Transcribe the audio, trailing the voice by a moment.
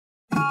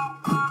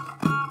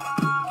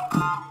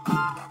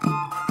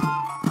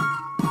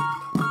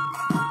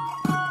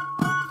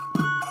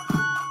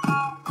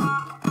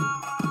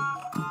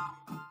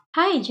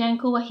Hi, Jeng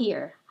Cua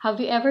here.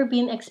 Have you ever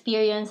been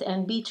experienced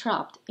and be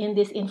trapped in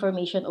this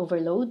information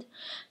overload?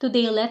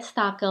 Today, let's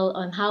tackle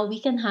on how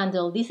we can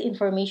handle this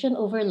information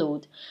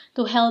overload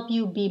to help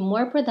you be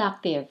more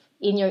productive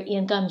in your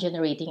income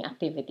generating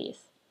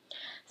activities.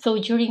 So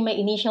during my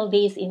initial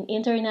days in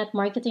internet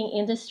marketing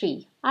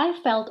industry, I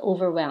felt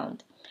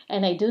overwhelmed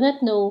and I do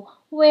not know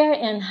where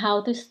and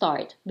how to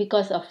start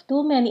because of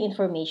too many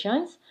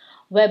informations,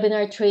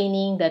 webinar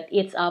training that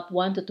eats up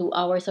 1 to 2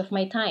 hours of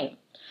my time.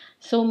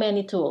 So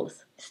many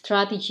tools,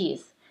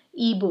 strategies,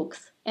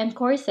 ebooks, and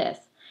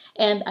courses,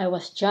 and I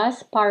was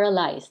just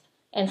paralyzed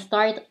and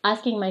start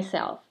asking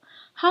myself,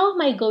 how am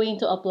I going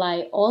to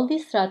apply all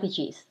these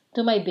strategies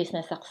to my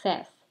business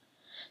success?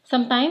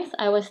 Sometimes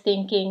I was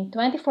thinking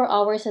 24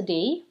 hours a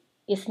day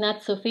is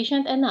not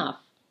sufficient enough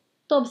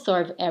to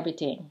absorb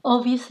everything.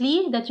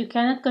 Obviously, that you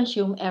cannot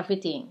consume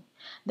everything.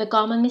 The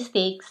common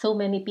mistake so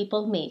many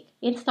people make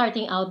in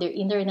starting out their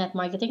internet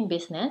marketing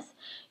business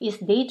is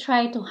they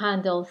try to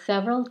handle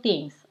several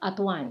things at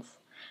once.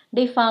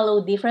 They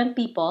follow different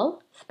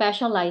people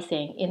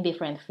specializing in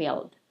different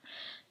fields.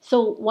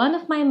 So one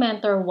of my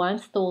mentor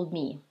once told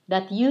me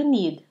that you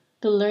need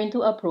to learn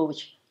to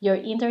approach your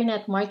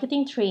internet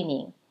marketing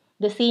training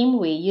the same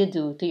way you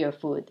do to your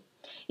food.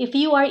 If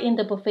you are in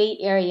the buffet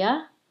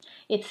area,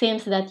 it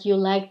seems that you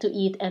like to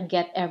eat and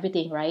get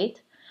everything,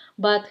 right?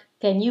 But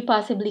can you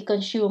possibly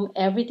consume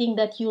everything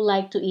that you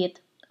like to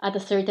eat at a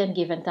certain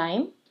given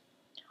time?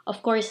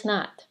 Of course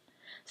not.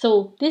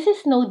 So this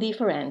is no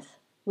difference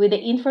with the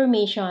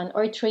information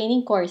or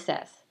training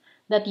courses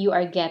that you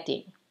are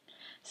getting.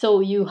 So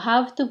you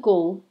have to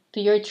go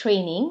to your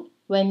training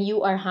when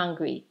you are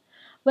hungry,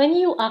 when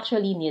you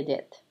actually need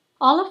it.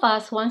 All of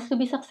us wants to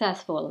be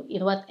successful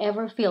in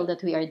whatever field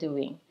that we are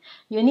doing.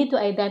 You need to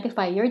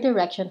identify your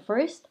direction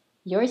first,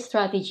 your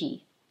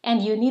strategy,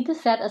 and you need to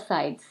set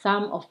aside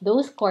some of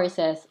those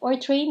courses or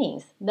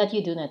trainings that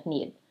you do not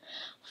need.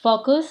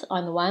 Focus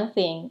on one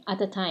thing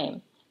at a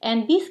time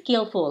and be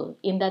skillful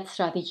in that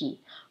strategy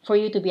for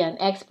you to be an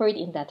expert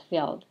in that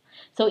field.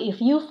 So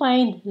if you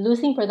find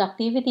losing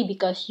productivity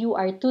because you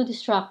are too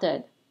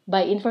distracted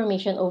by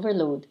information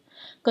overload,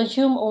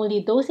 consume only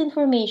those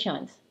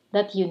informations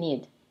that you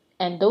need.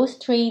 And those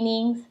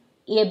trainings,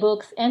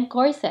 ebooks, and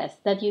courses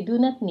that you do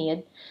not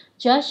need,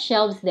 just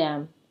shelves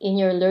them in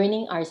your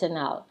learning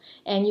arsenal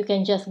and you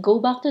can just go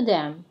back to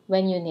them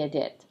when you need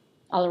it.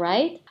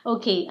 Alright?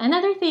 Okay,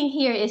 another thing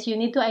here is you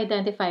need to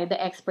identify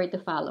the expert to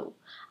follow.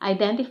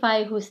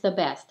 Identify who's the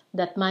best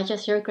that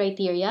matches your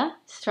criteria,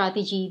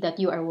 strategy that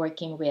you are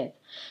working with.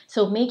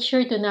 So make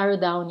sure to narrow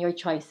down your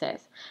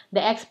choices.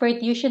 The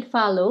expert you should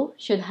follow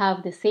should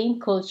have the same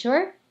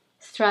culture,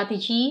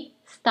 strategy,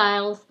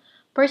 styles,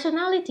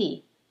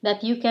 personality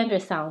that you can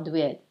resound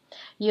with.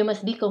 You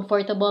must be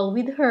comfortable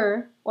with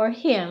her or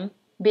him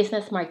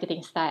business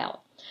marketing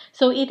style.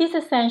 So it is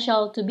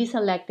essential to be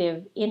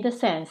selective in the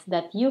sense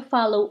that you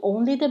follow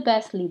only the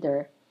best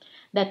leader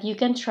that you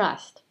can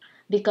trust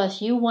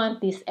because you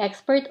want this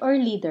expert or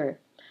leader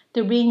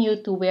to bring you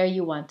to where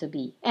you want to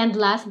be. And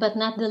last but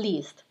not the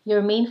least,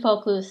 your main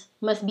focus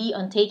must be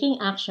on taking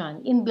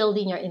action in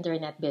building your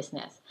internet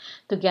business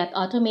to get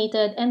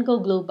automated and go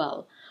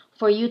global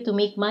for you to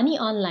make money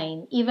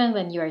online even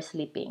when you are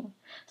sleeping.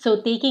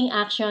 So taking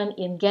action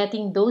in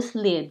getting those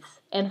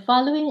leads and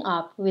following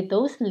up with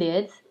those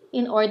leads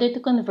in order to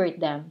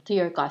convert them to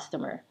your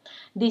customer.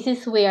 This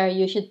is where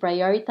you should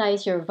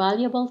prioritize your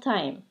valuable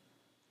time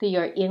to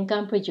your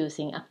income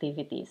producing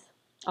activities.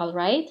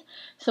 Alright?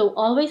 So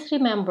always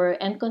remember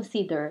and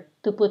consider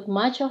to put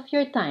much of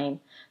your time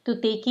to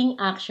taking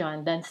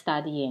action than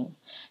studying.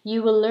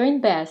 You will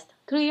learn best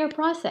through your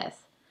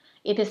process.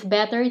 It is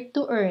better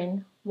to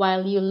earn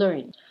while you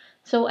learn.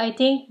 So I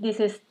think this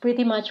is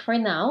pretty much for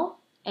now,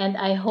 and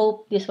I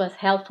hope this was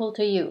helpful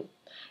to you.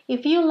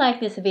 If you like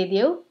this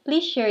video,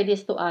 please share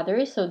this to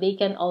others so they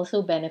can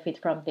also benefit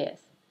from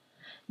this.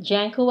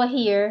 Jeng Cua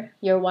here,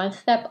 your one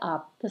step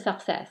up to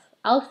success.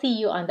 I'll see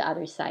you on the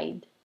other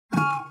side.